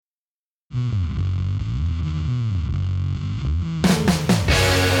Hey,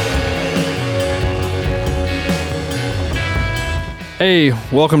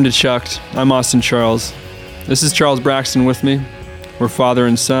 welcome to Chucked. I'm Austin Charles. This is Charles Braxton with me. We're father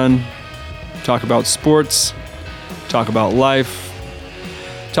and son. Talk about sports, talk about life,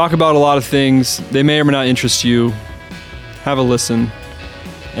 talk about a lot of things. They may or may not interest you. Have a listen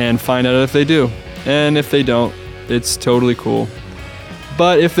and find out if they do. And if they don't, it's totally cool.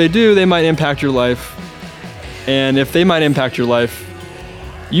 But if they do, they might impact your life. And if they might impact your life,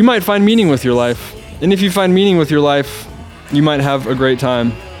 you might find meaning with your life. And if you find meaning with your life, you might have a great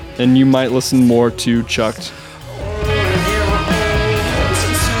time, and you might listen more to Chucked.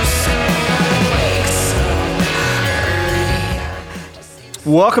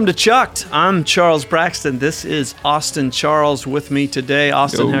 Welcome to Chucked. I'm Charles Braxton. This is Austin Charles with me today.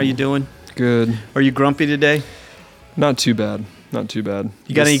 Austin, How you doing? Good. Are you grumpy today? Not too bad. Not too bad.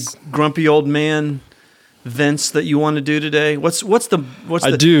 You got any grumpy old man vents that you want to do today?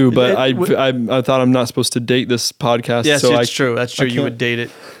 I do, but I thought I'm not supposed to date this podcast. Yes, so it's true. That's true. You would date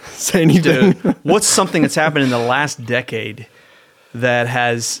it. Say anything. Dude, what's something that's happened in the last decade that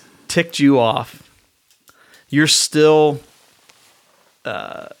has ticked you off? You're still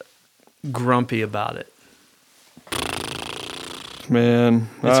grumpy about it. Man,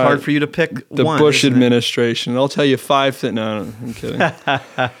 it's hard for you to pick the one. Bush administration. I'll tell you 5 things. No, I'm kidding.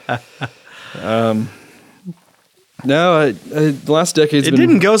 No, the last decade's it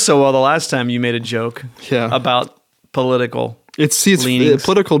didn't go so well the last time you made a joke about political leanings.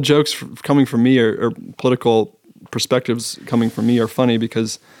 Political jokes coming from me or political perspectives coming from me are funny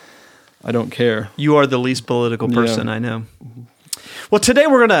because I don't care. You are the least political person I know. Well, today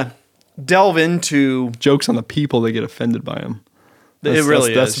we're going to delve into jokes on the people that get offended by them. It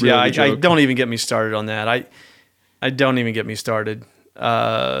really is. I don't even get me started on that. I don't even get me started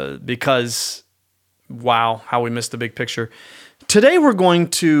because... Wow, how we missed the big picture. Today we're going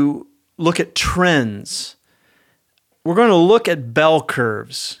to look at trends. We're going to look at bell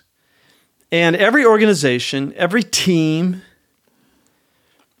curves. And every organization, every team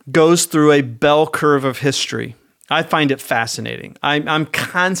goes through a bell curve of history. I find it fascinating. I'm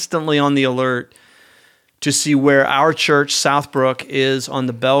constantly on the alert to see where our church, Southbrook, is on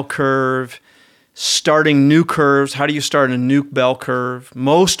the bell curve, starting new curves. How do you start a new bell curve?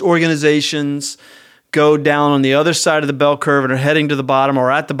 Most organizations go down on the other side of the bell curve and are heading to the bottom or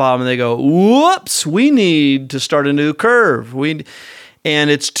at the bottom, and they go, whoops, we need to start a new curve. And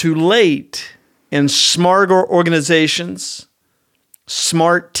it's too late. And smart organizations,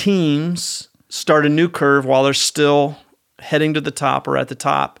 smart teams start a new curve while they're still heading to the top or at the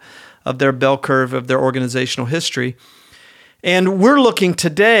top of their bell curve of their organizational history. And we're looking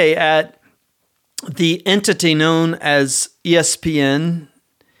today at the entity known as ESPN,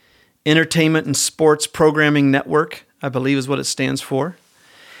 Entertainment and Sports Programming Network, I believe is what it stands for.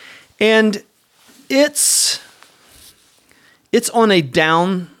 And it's on a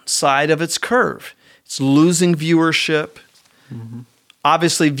downside of its curve. It's losing viewership. Mm-hmm.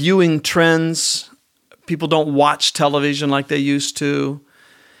 Obviously, viewing trends. People don't watch television like they used to.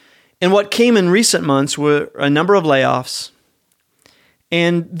 And what came in recent months were a number of layoffs.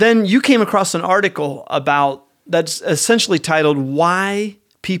 And then you came across an article about that's essentially titled, Why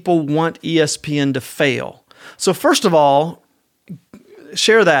People Want ESPN to Fail. So first of all,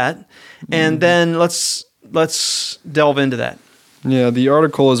 share that, and then let's delve into that. Yeah, the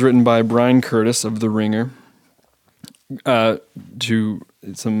article is written by Brian Curtis of The Ringer. To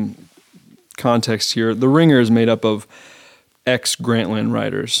some context here, The Ringer is made up of ex-Grantland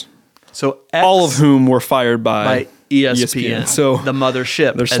writers, so all of whom were fired by ESPN. So the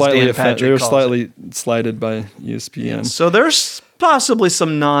mothership. They're slightly offended. They're slightly slighted by ESPN. Yeah, so there's possibly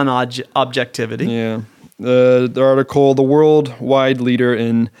some non-objectivity. Yeah. The article, the worldwide leader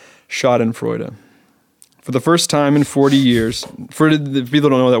in Schadenfreude. For the first time in 40 years, for the people who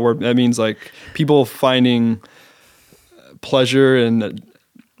don't know that word, that means like people finding pleasure and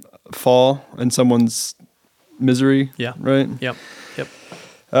fall in someone's misery. Yeah. Right? Yep.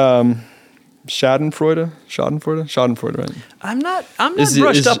 Schadenfreude, right? I'm not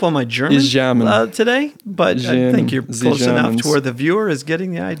brushed up on my German today, but I think you're close enough to where the viewer is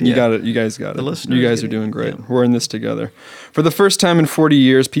getting the idea. You got it. You guys got it. The listeners, you guys are doing great. Yeah. We're in this together. For the first time in 40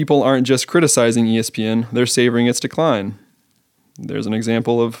 years, people aren't just criticizing ESPN, they're savoring its decline. There's an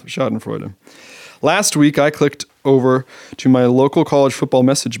example of Schadenfreude. Last week, I clicked over to my local college football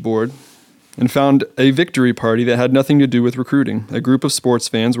message board and found a victory party that had nothing to do with recruiting. A group of sports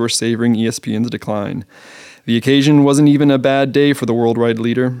fans were savoring ESPN's decline. The occasion wasn't even a bad day for the worldwide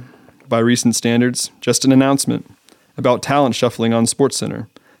leader. By recent standards, just an announcement about talent shuffling on SportsCenter.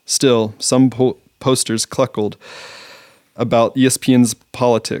 Still, some posters cluckled about ESPN's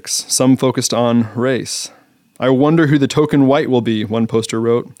politics. Some focused on race. I wonder who the token white will be, one poster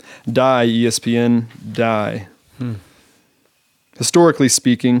wrote. Die, ESPN, die. Historically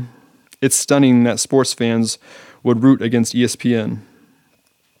speaking, it's stunning that sports fans would root against ESPN.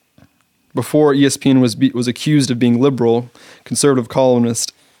 Before ESPN was accused of being liberal, conservative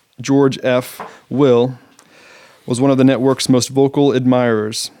columnist George F. Will was one of the network's most vocal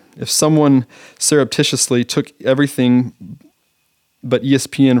admirers. If someone surreptitiously took everything but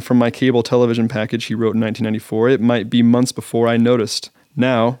ESPN from my cable television package, he wrote in 1994, it might be months before I noticed.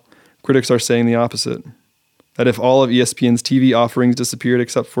 Now, critics are saying the opposite. That if all of ESPN's TV offerings disappeared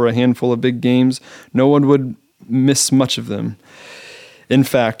except for a handful of big games, no one would miss much of them. In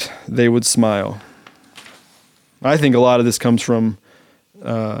fact, they would smile. I think a lot of this comes from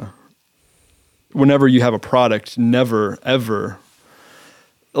whenever you have a product, never, ever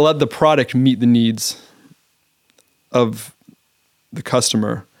let the product meet the needs of the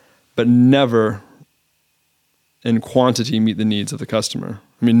customer, but never in quantity meet the needs of the customer.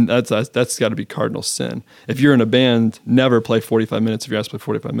 I mean, that's got to be cardinal sin. If you're in a band, never play 45 minutes if you're asked to play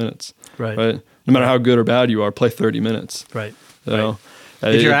 45 minutes. Right. No matter how good or bad you are, play 30 minutes. Right. You know?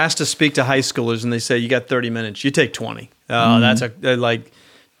 If you're asked to speak to high schoolers and they say you got 30 minutes, you take 20. That's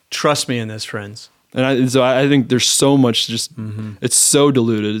trust me in this, friends. And so I think there's so much it's so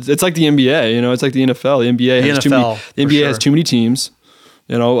diluted. It's like the NBA, you know, it's like the NFL. The NBA has too many teams,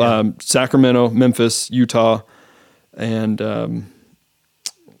 you know, Sacramento, Memphis, Utah, and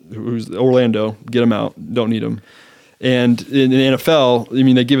Orlando. Get them out. Don't need them. And in the NFL, I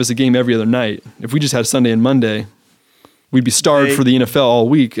mean, they give us a game every other night. If we just had Sunday and Monday, we'd be starved for the NFL all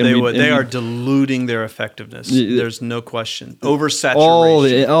week. And they are diluting their effectiveness. There's no question.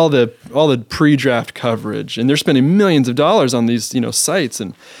 Oversaturation. All the pre-draft coverage, and they're spending millions of dollars on these, you know, sites,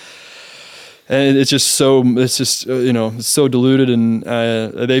 and it's just so it's so diluted, and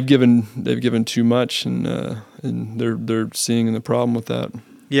they've given too much, and they're seeing the problem with that.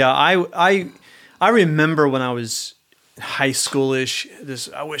 Yeah, I remember when I was high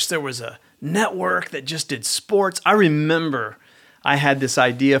schoolish. I wish there was a network that just did sports. I remember I had this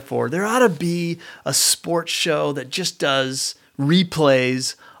idea there ought to be a sports show that just does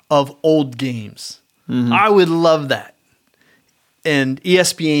replays of old games. Mm-hmm. I would love that. And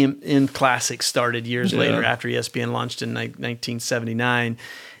ESPN Classic started years later after ESPN launched in 1979.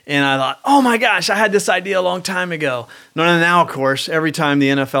 And I thought, oh my gosh, I had this idea a long time ago. Now, of course, every time the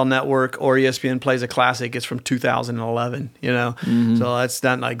NFL Network or ESPN plays a classic, it's from 2011, you know? Mm-hmm. So that's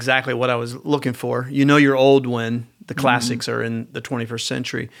not like what I was looking for. You know you're old when the classics are in the 21st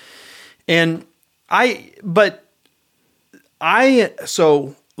century. And I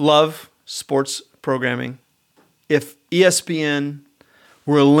love sports programming. If ESPN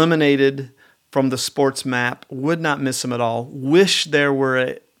were eliminated from the sports map, would not miss them at all. Wish there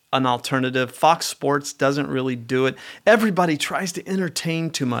were an alternative. Fox Sports doesn't really do it. Everybody tries to entertain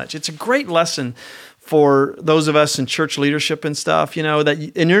too much. It's a great lesson for those of us in church leadership and stuff, you know,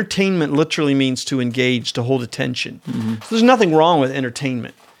 that entertainment literally means to engage, to hold attention. Mm-hmm. So there's nothing wrong with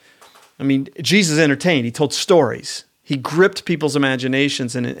entertainment. I mean, Jesus entertained. He told stories. He gripped people's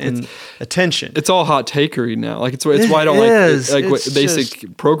imaginations and attention. It's all hot takery now. Like it's why I don't like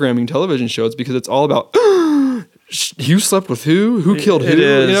basic programming television shows, because it's all about who slept with who killed who. It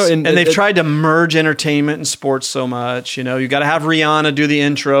is. You know, and they've tried to merge entertainment and sports so much. You know, you got to have Rihanna do the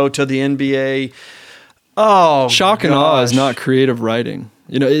intro to the NBA. Oh, shock and awe is not creative writing.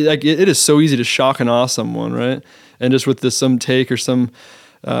 You know, it is so easy to shock and awe someone, right? And just with some take or some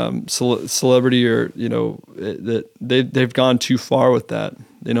celebrity, or you know, that they've gone too far with that.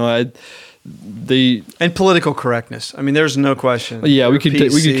 You know, and political correctness. I mean, there's no question. Yeah, we could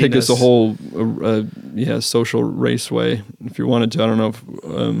take this a whole social raceway if you wanted to. I don't know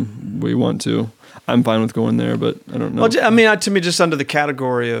if we want to. I'm fine with going there, but I don't know. Well, I mean, to me, just under the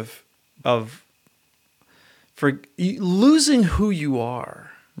category of for losing who you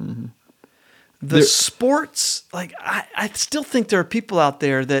are. Mm-hmm. Sports, like I still think there are people out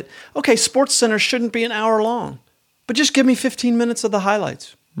there that, okay, Sports Center shouldn't be an hour long, but just give me 15 minutes of the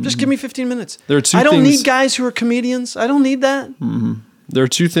highlights. Mm-hmm. Just give me 15 minutes. I don't need guys who are comedians. I don't need that. Mm-hmm. There are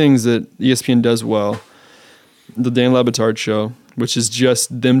two things that ESPN does well. The Dan Le Batard show, which is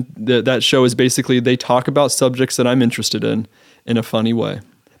just them. That show is basically they talk about subjects that I'm interested in a funny way.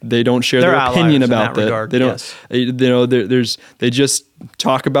 They don't share their opinion about that. They don't. Yes. You know, they just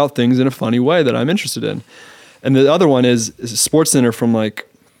talk about things in a funny way that I'm interested in. And the other one is Sports Center from I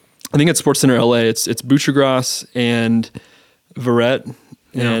think it's Sports Center LA. It's Buchagras and Verrett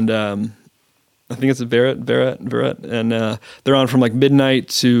and I think it's Barrett, and they're on from like midnight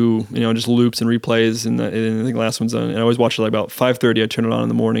to just loops and replays, and I think the last one's on. And I always watch it like about 5:30. I turn it on in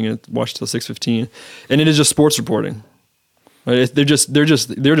the morning and watch till 6:15, and it is just sports reporting. Right? They're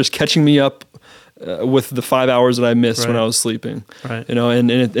just catching me up with the 5 hours that I missed when I was sleeping. Right. And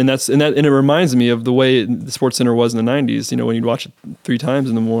it reminds me of the way the Sports Center was in the 90s. When you'd watch it 3 times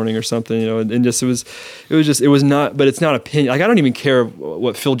in the morning or something. And just it was not. But it's not opinion. Like I don't even care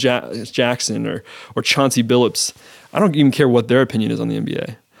what Phil Jackson or Chauncey Billups. I don't even care what their opinion is on the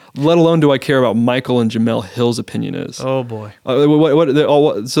NBA. Let alone do I care about Michael and Jamel Hill's opinion is. Oh boy.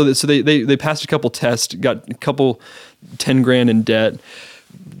 So they passed a couple tests, got a couple $10,000 in debt,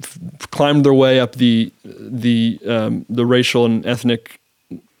 climbed their way up the racial and ethnic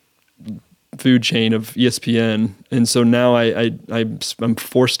food chain of ESPN, and so now I'm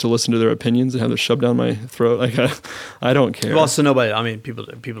forced to listen to their opinions and have them shoved down my throat. Like I don't care. Well, so nobody. I mean, people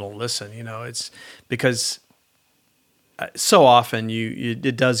don't listen. It's because so often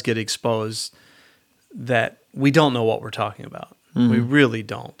it does get exposed that we don't know what we're talking about. Mm-hmm. We really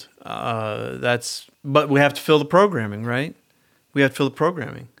don't. But we have to fill the programming, right? We have to fill the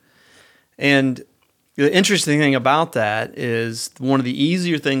programming. And the interesting thing about that is one of the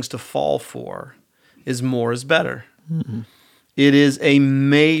easier things to fall for is more is better. Mm-hmm. It is a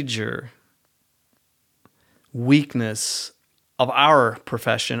major weakness of our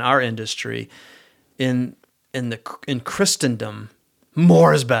profession, our industry, in Christendom.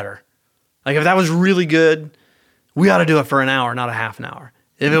 More is better. Like if that was really good, we ought to do it for an hour, not a half an hour.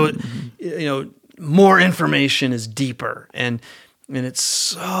 If it was, more information is deeper, and it's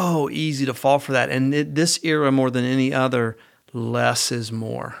so easy to fall for that. And this era, more than any other, less is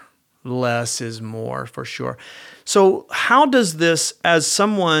more. Less is more, for sure. So how does this, as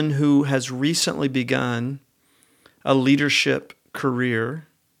someone who has recently begun a leadership career,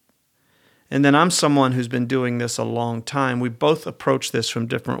 and then I'm someone who's been doing this a long time, we both approach this from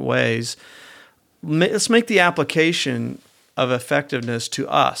different ways. Let's make the application of effectiveness to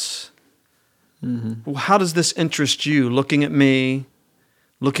us. Mm-hmm. How does this interest you? Looking at me,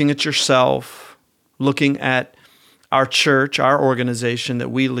 looking at yourself, looking at our church, our organization that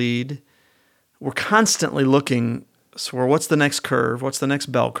we lead. We're constantly looking for what's the next curve, what's the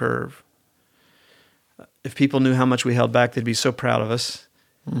next bell curve. If people knew how much we held back, they'd be so proud of us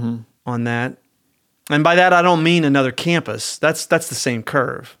on that. And by that, I don't mean another campus. That's the same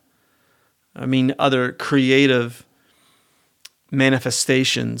curve. I mean other creative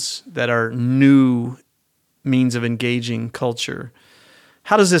manifestations that are new means of engaging culture.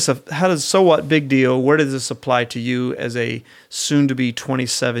 So what, big deal, where does this apply to you as a soon-to-be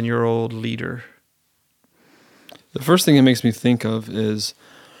 27-year-old leader? The first thing it makes me think of is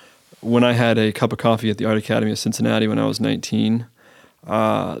when I had a cup of coffee at the Art Academy of Cincinnati when I was 19.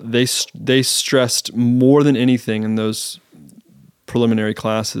 They stressed more than anything in those preliminary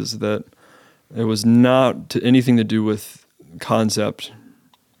classes that it was not anything to do with concept,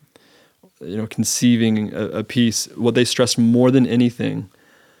 conceiving a piece. What they stressed more than anything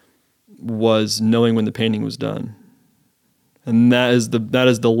was knowing when the painting was done. And that is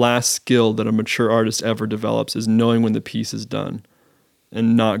the last skill that a mature artist ever develops, is knowing when the piece is done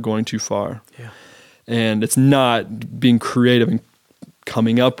and not going too far. Yeah. And it's not being creative and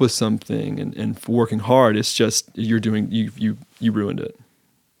coming up with something and working hard. It's just you ruined it.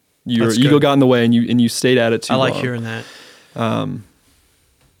 Your ego got in the way and you stayed at it too long. I like hearing that.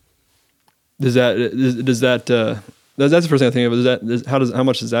 That's the first thing I think of. How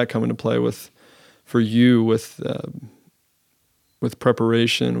much does that come into play for you with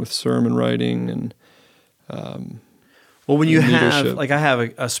preparation, with sermon writing, and well, when you leadership. I have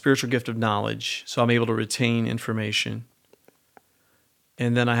a spiritual gift of knowledge, so I'm able to retain information,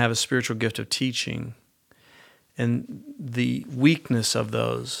 and then I have a spiritual gift of teaching, and the weakness of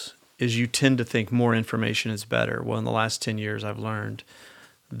those is you tend to think more information is better. Well, in the last 10 years, I've learned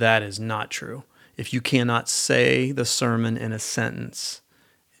that is not true. If you cannot say the sermon in a sentence,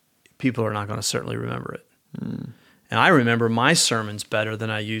 people are not going to certainly remember it. Mm. And I remember my sermons better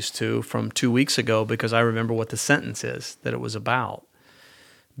than I used to from 2 weeks ago because I remember what the sentence is that it was about.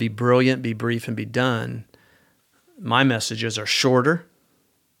 Be brilliant, be brief, and be done. My messages are shorter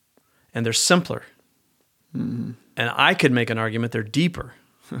and they're simpler. Mm. And I could make an argument they're deeper.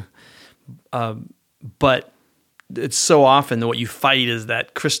 But it's so often that what you fight is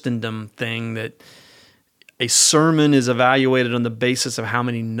that Christendom thing that a sermon is evaluated on the basis of how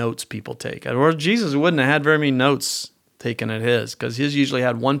many notes people take. Or Jesus wouldn't have had very many notes taken at his, because his usually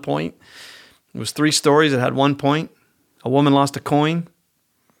had 1 point. It was 3 stories that had 1 point. A woman lost a coin,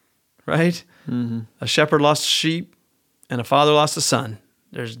 right? Mm-hmm. A shepherd lost a sheep, and a father lost a son.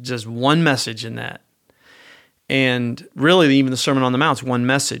 There's just one message in that. And really, even the Sermon on the Mount's one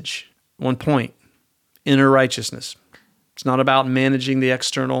message, one point: inner righteousness. It's not about managing the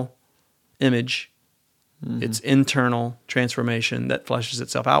external image. Mm-hmm. It's internal transformation that fleshes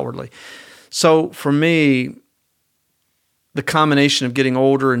itself outwardly. So for me, the combination of getting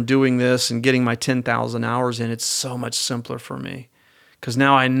older and doing this and getting my 10,000 hours in, it's so much simpler for me. Because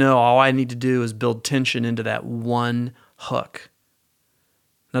now I know all I need to do is build tension into that one hook.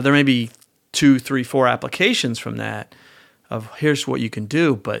 Now, there may be 2, 3, 4 applications from that of here's what you can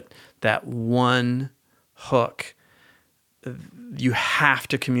do, but that one hook, you have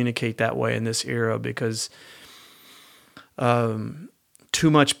to communicate that way in this era because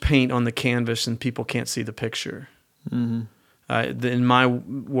too much paint on the canvas and people can't see the picture. Mm-hmm. In my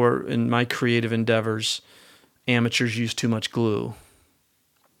work, in my creative endeavors, amateurs use too much glue.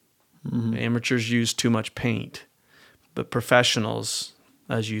 Mm-hmm. Amateurs use too much paint, but professionals,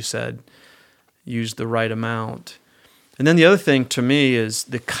 as you said, use the right amount. And then the other thing to me is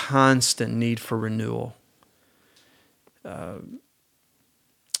the constant need for renewal.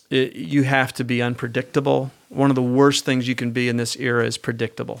 You have to be unpredictable. One of the worst things you can be in this era is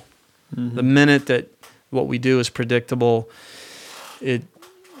predictable. Mm-hmm. The minute that what we do is predictable, I've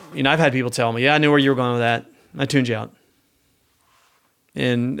had people tell me, yeah, I knew where you were going with that. I tuned you out.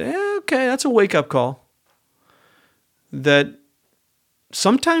 And okay, that's a wake-up call. That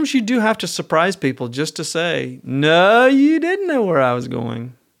sometimes you do have to surprise people just to say, no, you didn't know where I was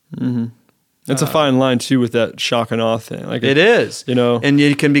going. Mm-hmm. It's a fine line too with that shock and awe thing. Like it is, and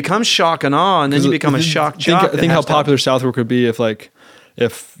you can become shock and awe, and then you become a shock jock. Think how popular Southwork would be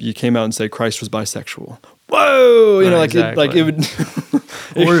if you came out and say Christ was bisexual. Whoa, exactly. It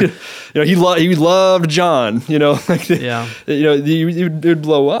would. Or he loved John. It would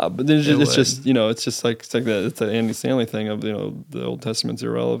blow up. But then it's just like the Andy Stanley thing of the Old Testament's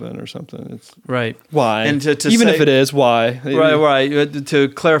irrelevant or something. It's right. Why? And to even say, if it is, why? Right. To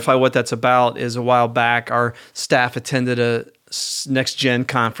clarify what that's about is a while back our staff attended a Next Gen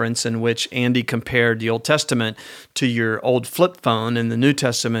conference in which Andy compared the Old Testament to your old flip phone, and the New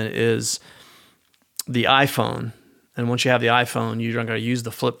Testament is the iPhone. And once you have the iPhone, you're not going to use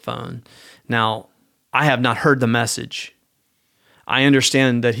the flip phone. Now, I have not heard the message. I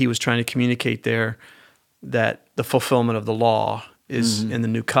understand that he was trying to communicate there that the fulfillment of the law is in the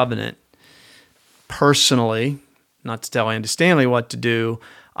new covenant. Personally, not to tell Andy Stanley what to do,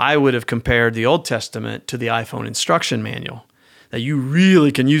 I would have compared the Old Testament to the iPhone instruction manual. That you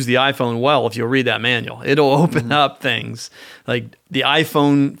really can use the iPhone well if you'll read that manual. It'll open up things. Like the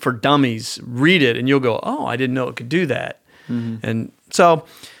iPhone for Dummies, read it and you'll go, oh, I didn't know it could do that. Mm-hmm. And so,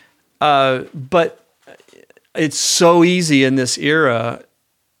 but it's so easy in this era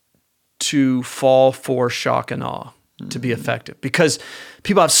to fall for shock and awe to be effective because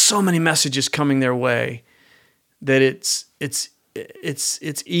people have so many messages coming their way that it's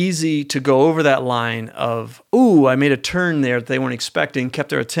easy to go over that line of, ooh, I made a turn there that they weren't expecting, kept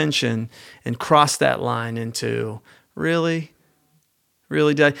their attention, and cross that line into, really?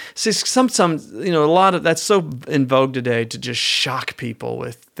 Really? Did I? See, a lot of that's so in vogue today to just shock people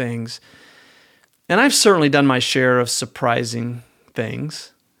with things. And I've certainly done my share of surprising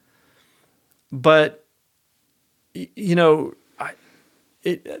things. But, to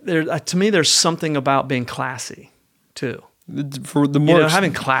me, there's something about being classy, too. For the more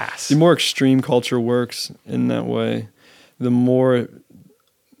having class, the more extreme culture works in that way, the more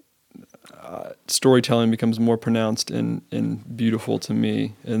storytelling becomes more pronounced and beautiful to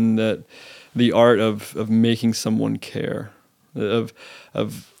me, and that the art of making someone care, of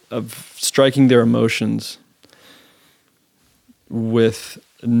striking their emotions with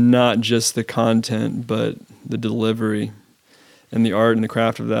not just the content but the delivery and the art and the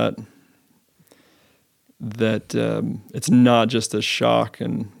craft of that. That it's not just a shock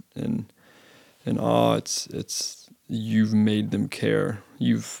and awe. It's you've made them care.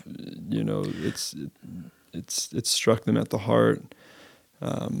 It's struck them at the heart.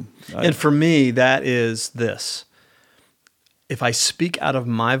 And for me, that is this: if I speak out of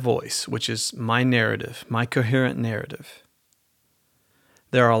my voice, which is my narrative, my coherent narrative,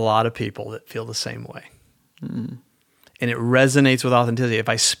 there are a lot of people that feel the same way. Mm-hmm. And it resonates with authenticity if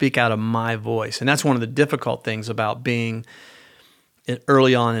I speak out of my voice. And that's one of the difficult things about being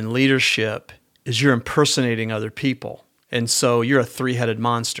early on in leadership is you're impersonating other people. And so you're a three-headed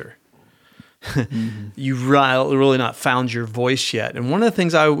monster. Mm-hmm. You've really not found your voice yet. And one of the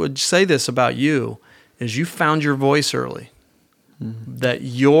things I would say this about you is you found your voice early. Mm-hmm. That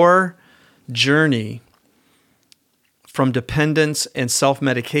your journey from dependence and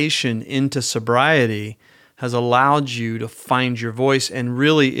self-medication into sobriety has allowed you to find your voice, and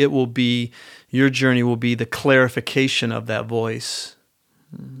really your journey will be the clarification of that voice.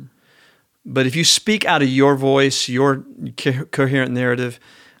 Mm-hmm. But if you speak out of your voice, your coherent narrative,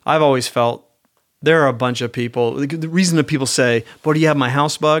 I've always felt there are a bunch of people. The reason that people say, "Boy, do you have my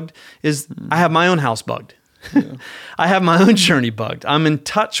house bugged?" is I have my own house bugged. Yeah. I have my own journey bugged. I'm in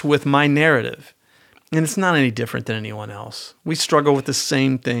touch with my narrative, and it's not any different than anyone else. We struggle with the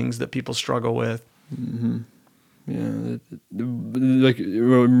same things that people struggle with. Mm-hmm. Yeah, it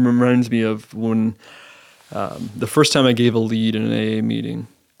reminds me of when the first time I gave a lead in an AA meeting.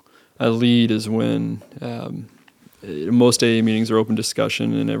 A lead is when most AA meetings are open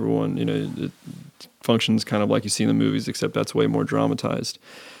discussion and everyone, it functions kind of like you see in the movies, except that's way more dramatized.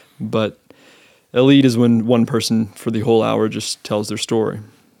 But a lead is when one person for the whole hour just tells their story,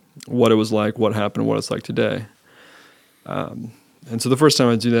 what it was like, what happened, what it's like today. And so the first time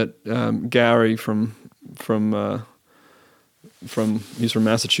I do that, Gary he's from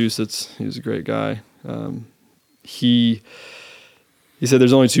Massachusetts. He's a great guy. He said,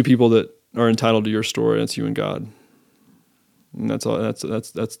 "There's only two people that are entitled to your story. That's you and God, and that's all. That's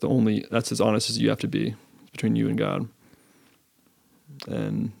as honest as you have to be between you and God,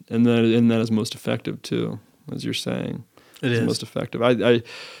 and that is most effective too, as you're saying. It's most effective.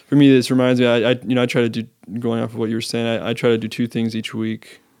 For me, this reminds me. I try to do, going off of what you were saying. I try to do two things each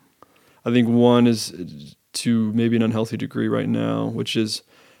week. I think one is to maybe an unhealthy degree right now, which is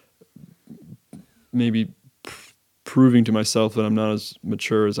maybe proving to myself that I'm not as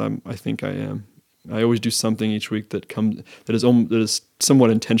mature as I think I am. I always do something each week that is somewhat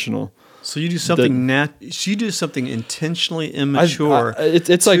intentional. So you do something you do something intentionally immature.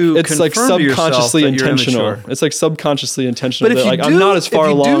 It's like subconsciously intentional. It's like subconsciously intentional. But I'm not as far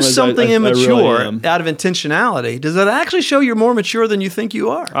along as I really am. If you do something immature out of intentionality, does that actually show you're more mature than you think you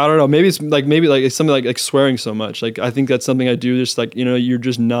are? I don't know. Maybe it's something like swearing so much. Like I think that's something I do. Just like you're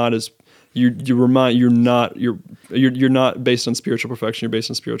just not as you're not based on spiritual perfection. You're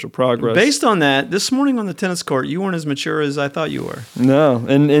based on spiritual progress. Based on that, this morning on the tennis court, you weren't as mature as I thought you were. No,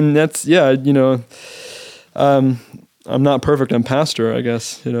 and that's I'm not perfect. I'm pastor, I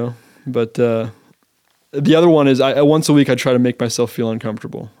guess, But the other one is once a week I try to make myself feel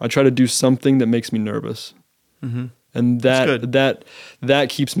uncomfortable. I try to do something that makes me nervous, and that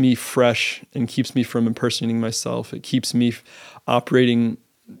keeps me fresh and keeps me from impersonating myself. It keeps me operating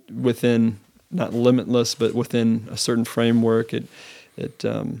within, not limitless, but within a certain framework. It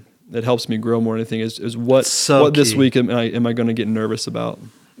helps me grow more than anything. Is what this week am I going to get nervous about?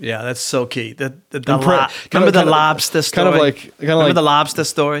 Yeah, that's so key. Remember the lobster story? Remember the lobster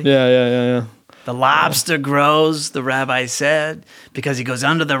story? Yeah. The lobster grows, the rabbi said, because he goes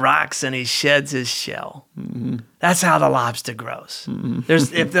under the rocks and he sheds his shell. Mm-hmm. That's how the lobster grows. Mm-hmm.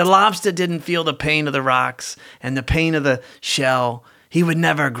 If the lobster didn't feel the pain of the rocks and the pain of the shell, he would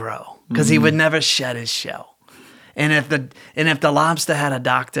never grow because he would never shed his shell. And if the lobster had a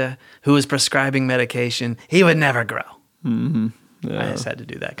doctor who was prescribing medication, he would never grow. Mm-hmm. Yeah. I just had to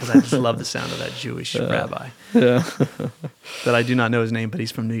do that because I just love the sound of that Jewish rabbi. Yeah. That I do not know his name, but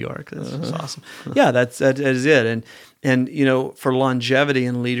he's from New York. That's awesome. Yeah, that is it. And for longevity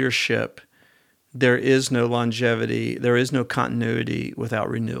in leadership, there is no longevity, there is no continuity without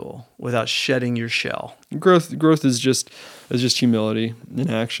renewal, without shedding your shell. Growth is just humility in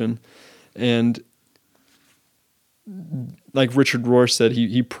action. And like Richard Rohr said,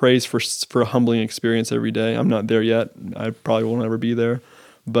 he prays for a humbling experience every day. I'm not there yet. I probably won't ever be there.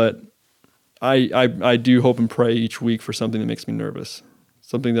 But I do hope and pray each week for something that makes me nervous,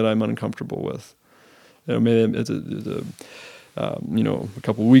 something that I'm uncomfortable with. Maybe a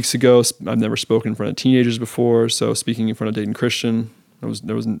couple of weeks ago, I've never spoken in front of teenagers before, so speaking in front of Dayton Christian, that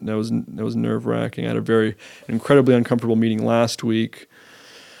was nerve-wracking. I had a very incredibly uncomfortable meeting last week.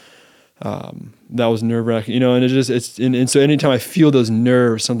 That was nerve-wracking, and so anytime I feel those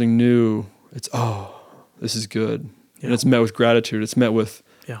nerves, something new, it's this is good, and it's met with gratitude. It's met with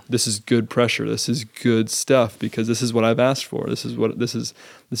this is good pressure. This is good stuff because this is what I've asked for. This is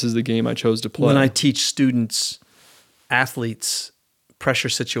the game I chose to play. When I teach students, athletes, pressure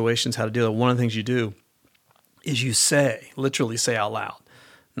situations, how to deal with it, one of the things you do is you literally say out loud,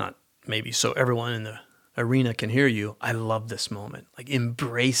 not maybe so everyone in the arena can hear you, I love this moment. Like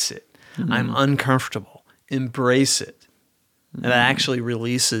embrace it. Mm-hmm. I'm uncomfortable. Embrace it. Mm-hmm. And that actually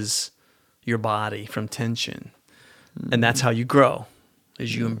releases your body from tension. Mm-hmm. And that's how you grow,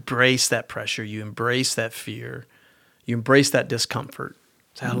 is you embrace that pressure, you embrace that fear, you embrace that discomfort.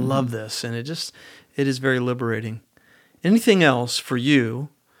 Say, I love this. And it is very liberating. Anything else for you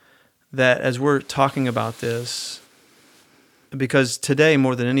that as we're talking about this, because today,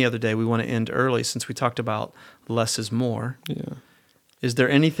 more than any other day, we want to end early since we talked about less is more. Yeah. Is there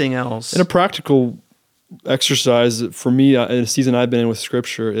anything else? And a practical exercise for me in a season I've been in with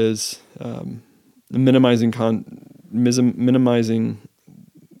Scripture is minimizing content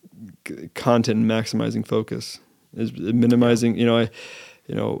and maximizing focus. Is minimizing.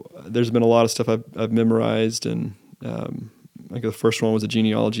 There's been a lot of stuff I've memorized, and like the first one was a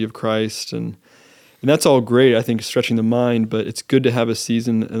genealogy of Christ, and that's all great. I think stretching the mind, but it's good to have a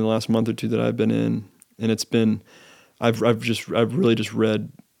season in the last month or two that I've been in, and it's been. I've really just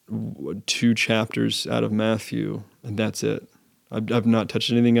read 2 chapters out of Matthew, and that's it. I've not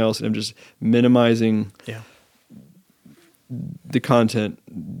touched anything else, and I'm just minimizing the content,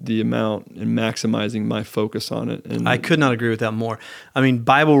 the amount, and maximizing my focus on it. And I could not agree with that more. I mean,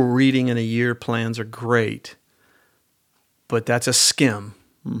 Bible reading in a year plans are great, but that's a skim.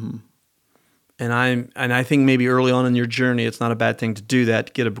 Mm-hmm. And I think maybe early on in your journey, it's not a bad thing to do that,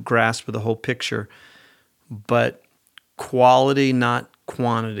 to get a grasp of the whole picture. But quality, not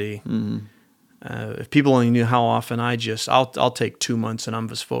quantity. Mm-hmm. If people only knew how often I'll take 2 months and I'm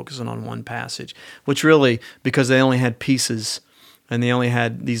just focusing on one passage, which really, because they only had pieces and they only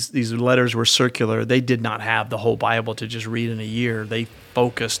had these letters were circular, they did not have the whole Bible to just read in a year. They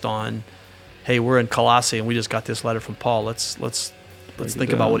focused on, hey, we're in Colossae and we just got this letter from Paul. Let's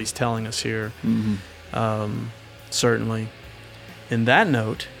think about what he's telling us here. Mm-hmm. Certainly. In that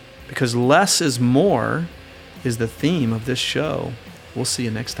note, because less is more is the theme of this show. We'll see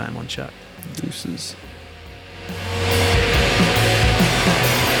you next time on Chuck. Deuces.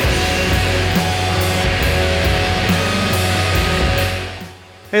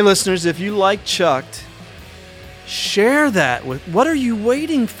 Hey listeners, if you like Chucked, share that with. What are you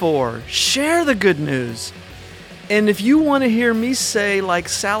waiting for? Share the good news. And if you want to hear me say, like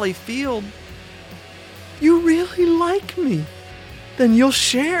Sally Field, you really like me, then you'll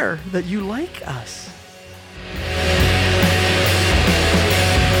share that you like us.